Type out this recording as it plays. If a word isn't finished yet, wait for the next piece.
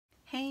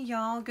Hey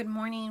y'all, good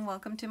morning.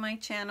 Welcome to my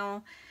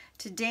channel.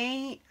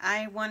 Today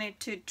I wanted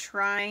to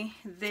try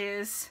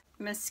this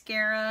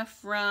mascara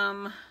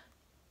from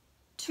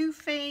Too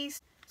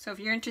Faced. So if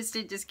you're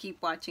interested, just keep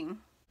watching.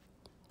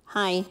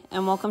 Hi,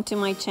 and welcome to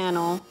my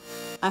channel.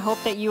 I hope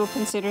that you will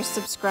consider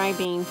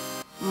subscribing.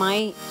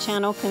 My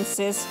channel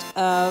consists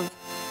of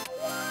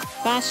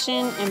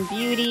fashion and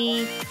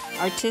beauty,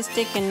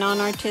 artistic and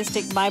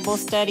non-artistic Bible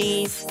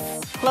studies,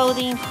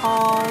 clothing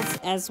hauls,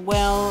 as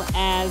well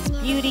as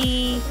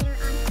beauty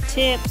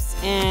tips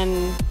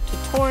and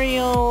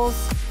tutorials,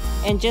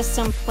 and just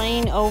some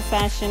plain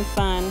old-fashioned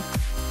fun.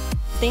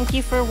 Thank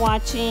you for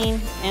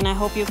watching, and I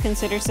hope you'll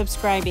consider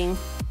subscribing.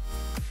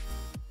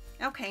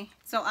 Okay,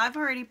 so I've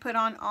already put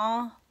on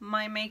all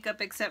my makeup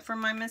except for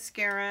my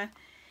mascara,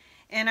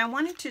 and I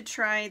wanted to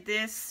try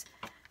this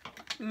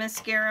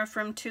mascara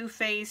from Too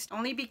Faced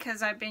only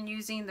because I've been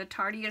using the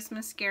Tardiest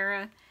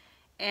mascara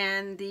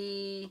and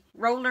the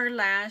roller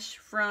lash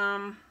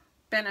from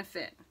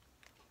Benefit.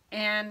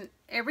 And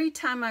every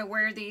time I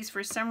wear these,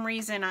 for some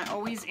reason, I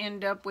always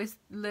end up with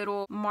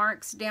little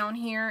marks down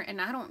here. And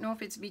I don't know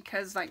if it's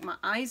because like my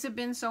eyes have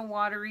been so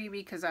watery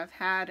because I've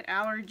had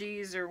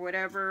allergies or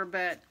whatever,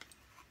 but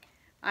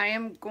I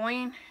am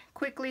going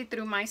quickly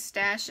through my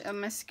stash of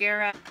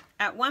mascara.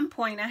 At one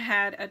point I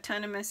had a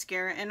ton of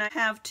mascara, and I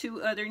have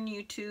two other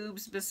new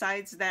tubes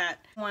besides that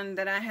one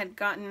that I had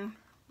gotten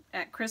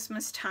at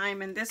Christmas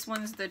time, and this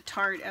one's the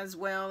Tarte as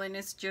well, and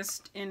it's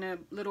just in a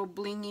little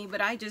blingy,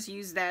 but I just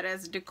use that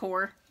as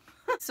decor.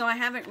 So I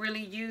haven't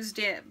really used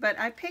it, but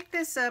I picked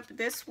this up.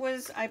 This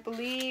was, I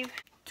believe,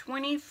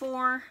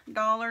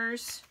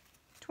 $24,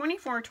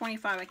 24 or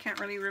 25, I can't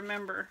really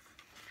remember.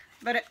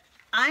 But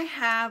I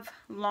have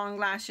long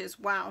lashes.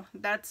 Wow,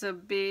 that's a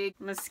big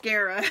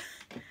mascara.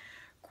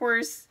 Of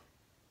course,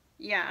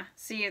 yeah,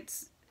 see,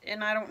 it's,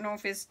 and I don't know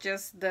if it's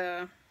just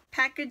the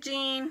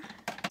packaging.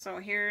 So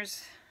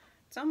here's,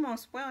 it's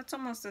almost, well, it's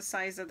almost the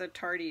size of the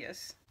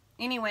Tardiest.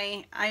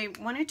 Anyway, I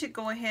wanted to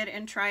go ahead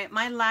and try it.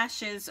 My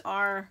lashes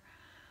are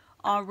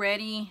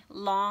already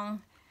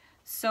long,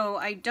 so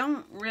I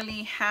don't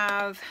really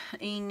have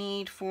a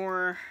need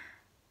for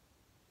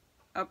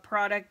a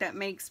product that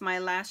makes my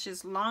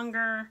lashes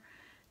longer.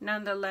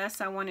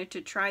 Nonetheless, I wanted to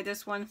try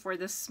this one for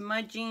the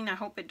smudging. I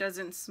hope it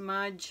doesn't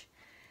smudge.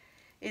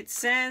 It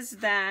says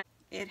that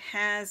it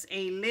has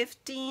a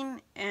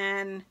lifting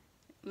and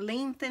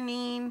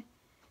lengthening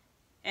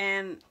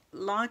and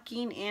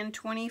locking in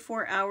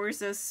 24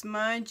 hours of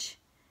smudge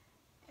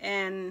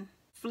and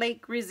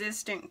flake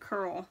resistant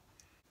curl.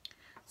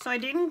 So I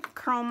didn't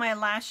curl my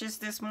lashes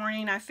this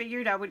morning. I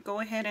figured I would go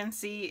ahead and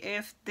see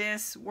if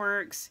this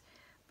works,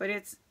 but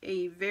it's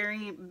a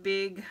very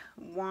big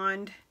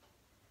wand.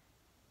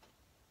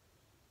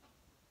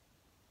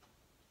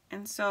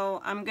 And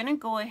so I'm gonna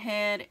go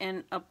ahead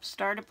and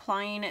start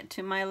applying it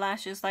to my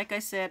lashes. Like I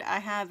said, I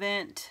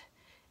haven't,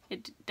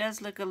 it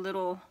does look a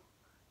little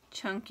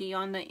chunky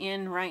on the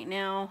end right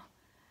now.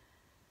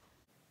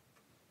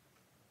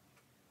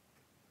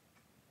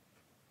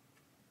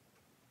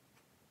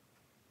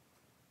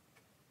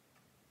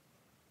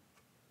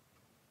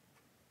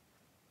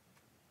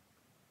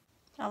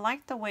 I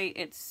like the way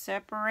it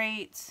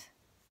separates.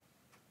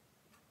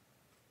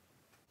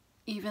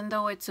 Even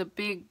though it's a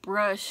big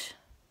brush,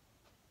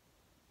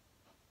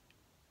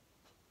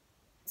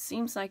 it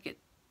seems like it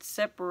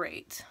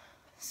separates.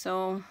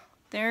 So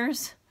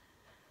there's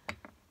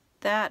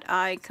that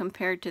eye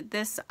compared to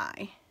this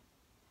eye,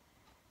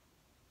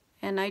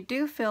 and I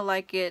do feel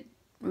like it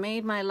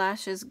made my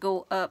lashes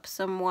go up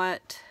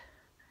somewhat.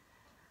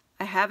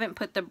 I haven't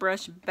put the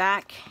brush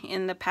back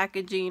in the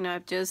packaging.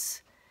 I've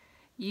just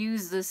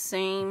used the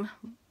same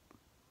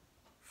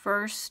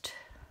first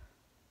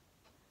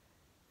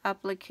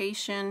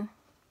application.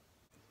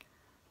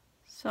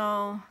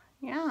 So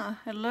yeah,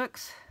 it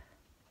looks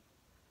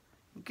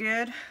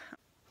good.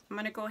 I'm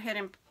gonna go ahead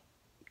and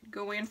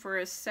go in for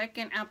a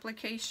second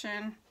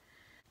application.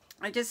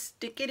 I just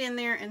stick it in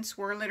there and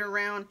swirl it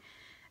around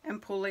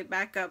and pull it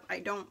back up. I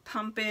don't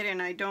pump it,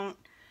 and I don't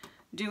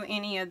do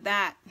any of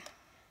that.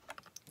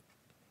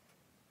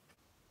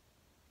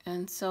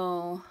 And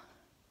so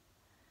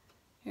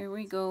here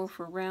we go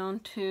for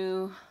round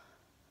two.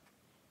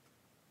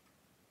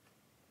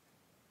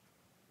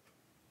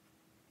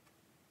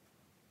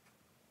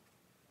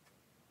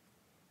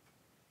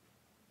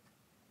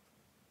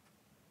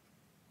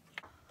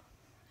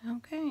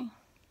 Okay.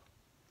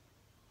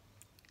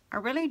 I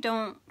really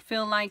don't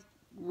feel like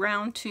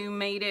round two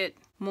made it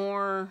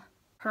more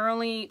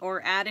curly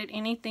or added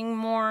anything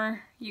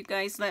more. You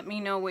guys let me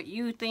know what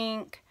you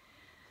think.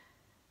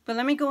 But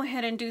let me go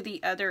ahead and do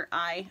the other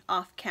eye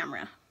off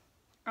camera.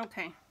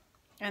 Okay,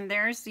 and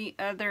there's the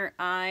other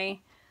eye,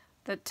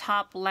 the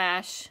top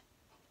lash.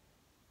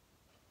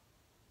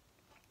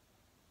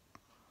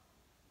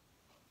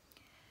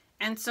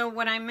 And so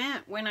what I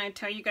meant when I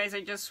tell you guys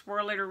I just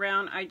swirl it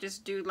around, I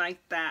just do like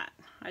that.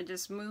 I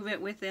just move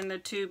it within the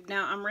tube.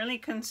 Now I'm really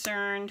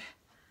concerned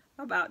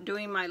about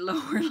doing my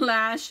lower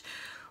lash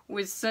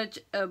with such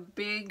a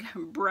big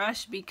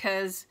brush,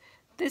 because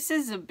this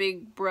is a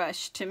big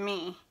brush to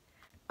me.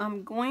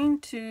 I'm going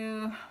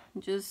to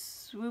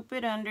just swoop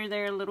it under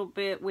there a little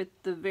bit with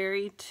the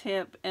very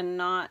tip and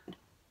not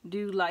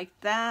do like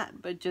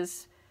that, but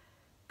just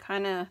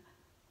kind of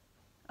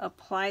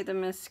apply the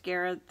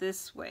mascara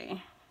this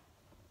way.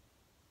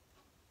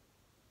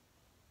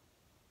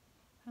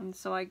 And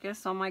so I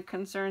guess all my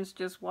concerns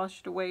just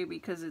washed away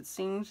because it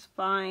seems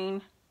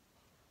fine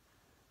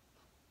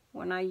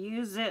when I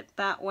use it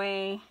that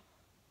way,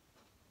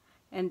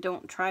 and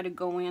don't try to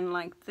go in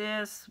like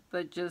this,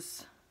 but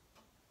just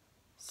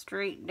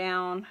straight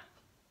down.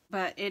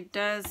 But it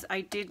does,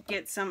 I did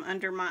get some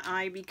under my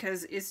eye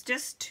because it's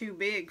just too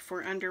big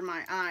for under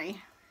my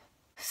eye.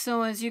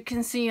 So as you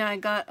can see, I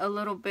got a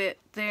little bit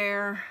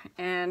there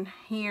and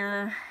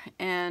here,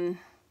 and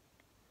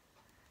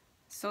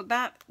so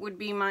that would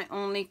be my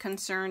only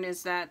concern,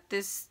 is that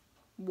this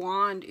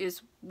wand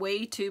is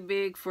way too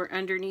big for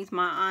underneath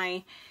my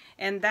eye.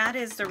 And that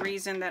is the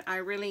reason that I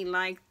really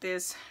like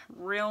this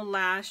Real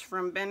Lash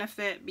from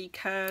Benefit,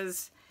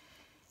 because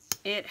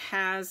it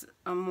has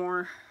a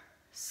more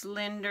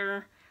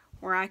slender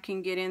where I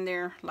can get in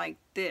there like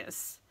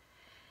this.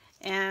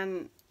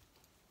 And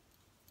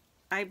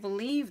I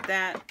believe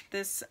that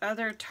this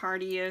other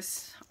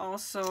Tardius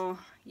also,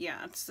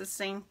 yeah, it's the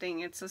same thing.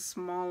 It's a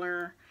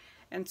smaller,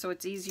 and so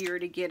it's easier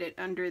to get it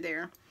under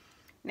there.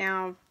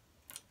 Now,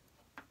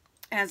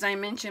 as I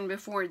mentioned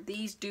before,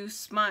 these do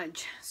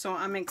smudge, so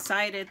I'm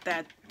excited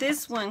that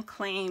this one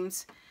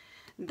claims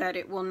that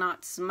it will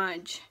not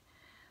smudge.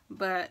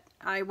 But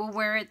I will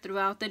wear it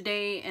throughout the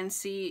day and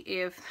see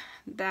if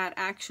that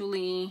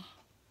actually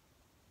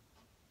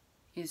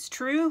is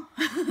true.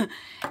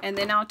 And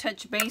then I'll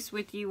touch base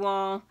with you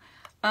all.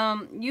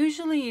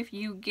 Usually if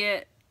you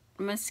get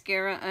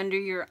mascara under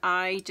your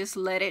eye, just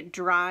let it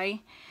dry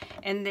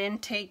and then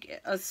take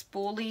a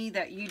spoolie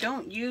that you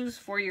don't use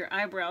for your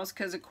eyebrows,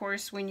 because of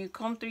course when you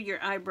comb through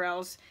your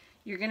eyebrows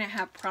you're gonna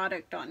have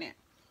product on it.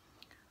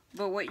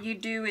 But what you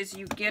do is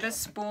you get a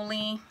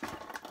spoolie,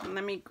 and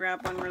let me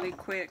grab one really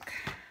quick.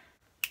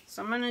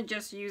 So I'm gonna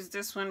just use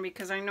this one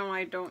because I know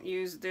I don't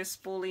use this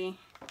spoolie,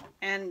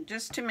 and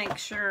just to make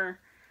sure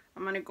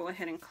I'm gonna go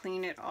ahead and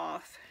clean it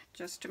off,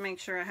 just to make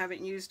sure I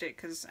haven't used it,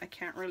 because I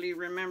can't really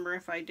remember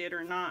if I did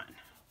or not.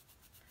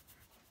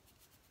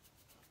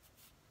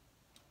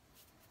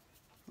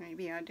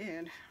 Maybe I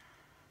did.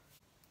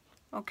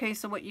 Okay,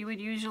 so what you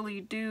would usually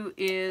do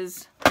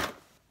is,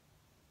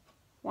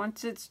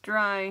 once it's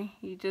dry,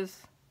 you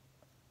just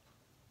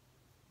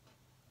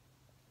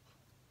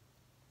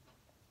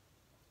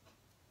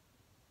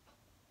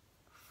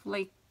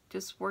flake,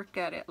 just work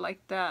at it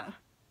like that,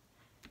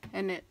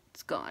 and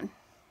it's gone.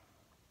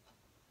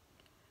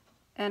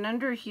 And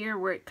under here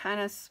where it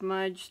kind of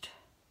smudged,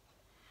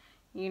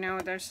 you know,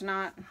 there's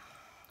not,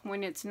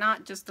 when it's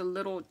not just a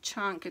little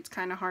chunk, it's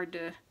kind of hard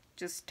to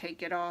just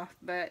take it off.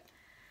 But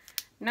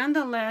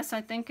nonetheless,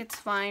 I think it's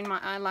fine. My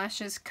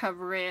eyelashes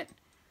cover it.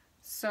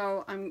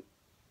 So I'm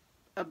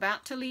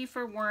about to leave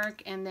for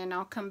work, and then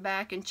I'll come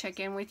back and check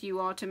in with you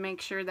all to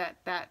make sure that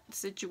that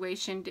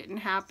situation didn't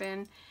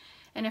happen.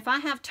 And if I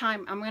have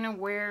time, I'm going to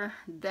wear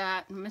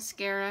that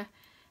mascara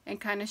and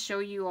kind of show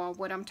you all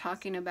what I'm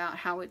talking about,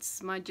 how it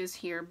smudges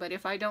here. But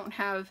if I don't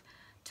have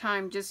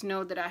time, just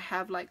know that I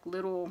have like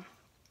little,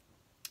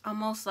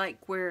 almost like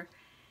where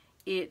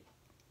it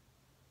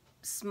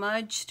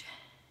smudged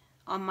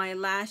on my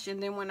lash,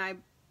 and then when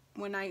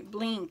I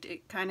blinked,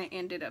 it kind of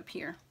ended up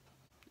here.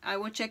 I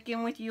will check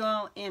in with you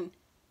all in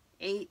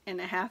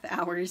 8.5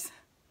 hours.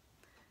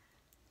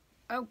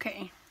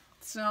 Okay,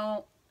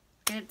 so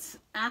it's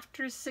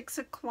after 6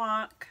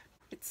 o'clock.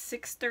 It's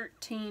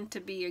 6:13 to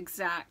be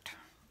exact.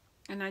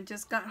 And I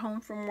just got home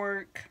from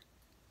work.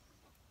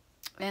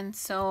 And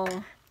so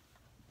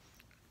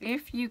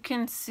if you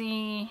can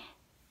see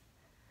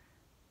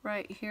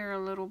right here a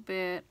little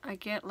bit, I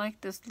get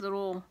like this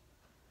little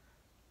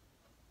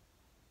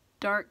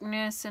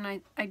darkness, and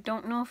I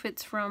don't know if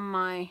it's from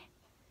my,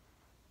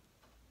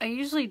 I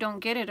usually don't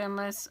get it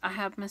unless I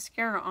have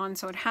mascara on,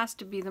 so it has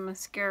to be the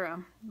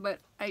mascara. But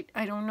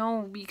I don't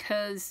know,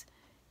 because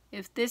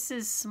if this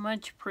is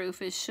smudge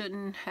proof, it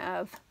shouldn't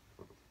have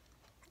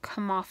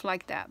come off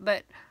like that.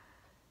 But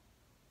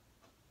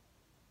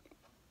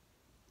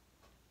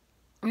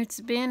it's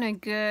been a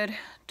good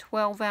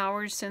 12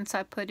 hours since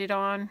I put it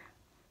on.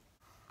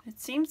 It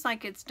seems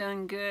like it's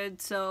done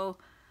good. So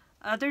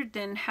other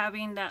than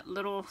having that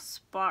little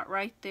spot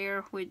right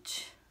there,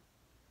 which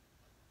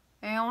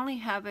I only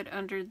have it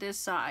under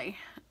this eye,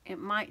 it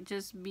might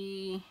just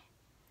be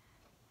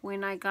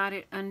when I got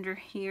it under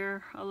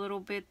here a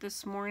little bit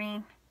this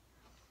morning.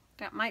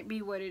 That might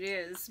be what it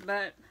is.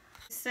 But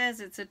it says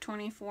it's a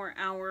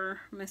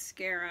 24-hour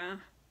mascara.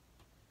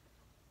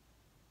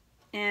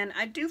 And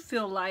I do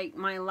feel like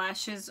my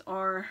lashes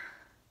are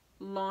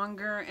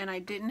longer and I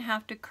didn't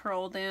have to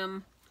curl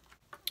them.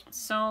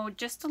 So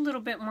just a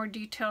little bit more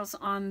details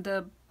on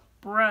the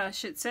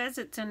brush. It says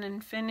it's an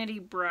infinity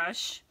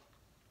brush.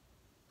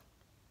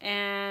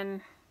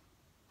 And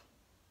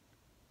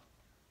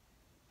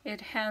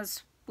it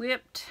has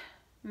whipped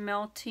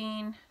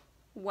melting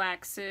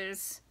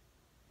waxes,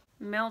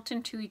 melt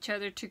into each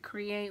other to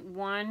create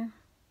one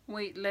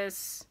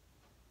weightless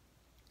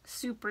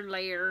super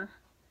layer.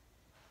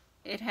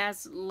 It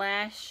has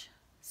lash,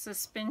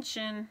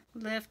 suspension,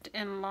 lift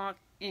and lock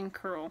and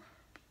curl.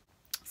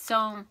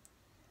 So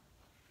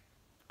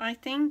I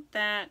think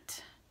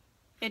that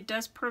it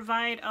does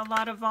provide a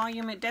lot of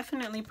volume. It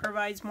definitely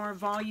provides more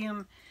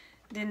volume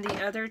than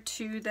the other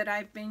two that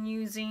I've been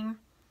using,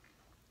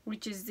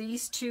 which is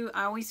these two.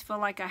 I always feel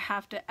like I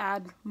have to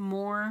add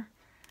more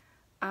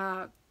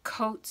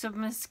coats of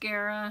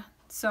mascara.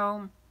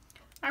 So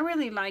I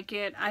really like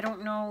it. I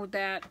don't know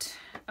that,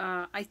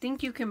 I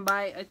think you can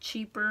buy a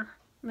cheaper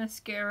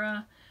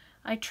mascara.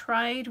 I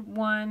tried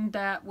one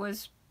that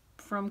was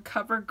from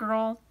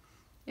CoverGirl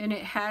and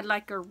it had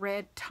like a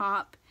red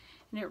top,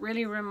 and it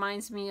really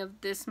reminds me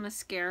of this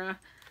mascara,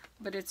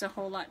 but it's a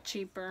whole lot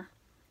cheaper.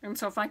 And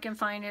so if I can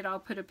find it, I'll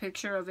put a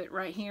picture of it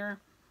right here.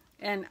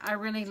 And I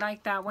really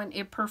like that one.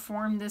 It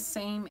performed the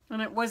same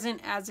and it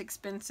wasn't as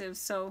expensive.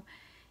 So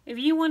if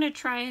you want to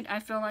try it, I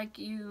feel like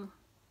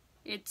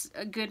it's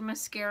a good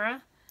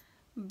mascara.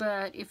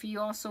 But if you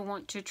also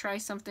want to try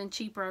something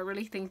cheaper, I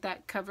really think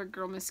that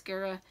CoverGirl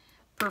mascara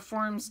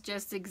performs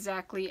just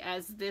exactly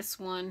as this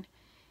one,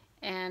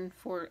 and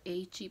for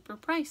a cheaper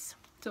price.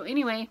 So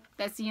anyway,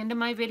 that's the end of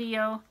my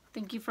video.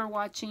 Thank you for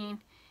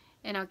watching,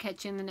 and I'll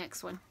catch you in the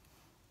next one.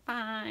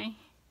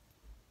 Bye.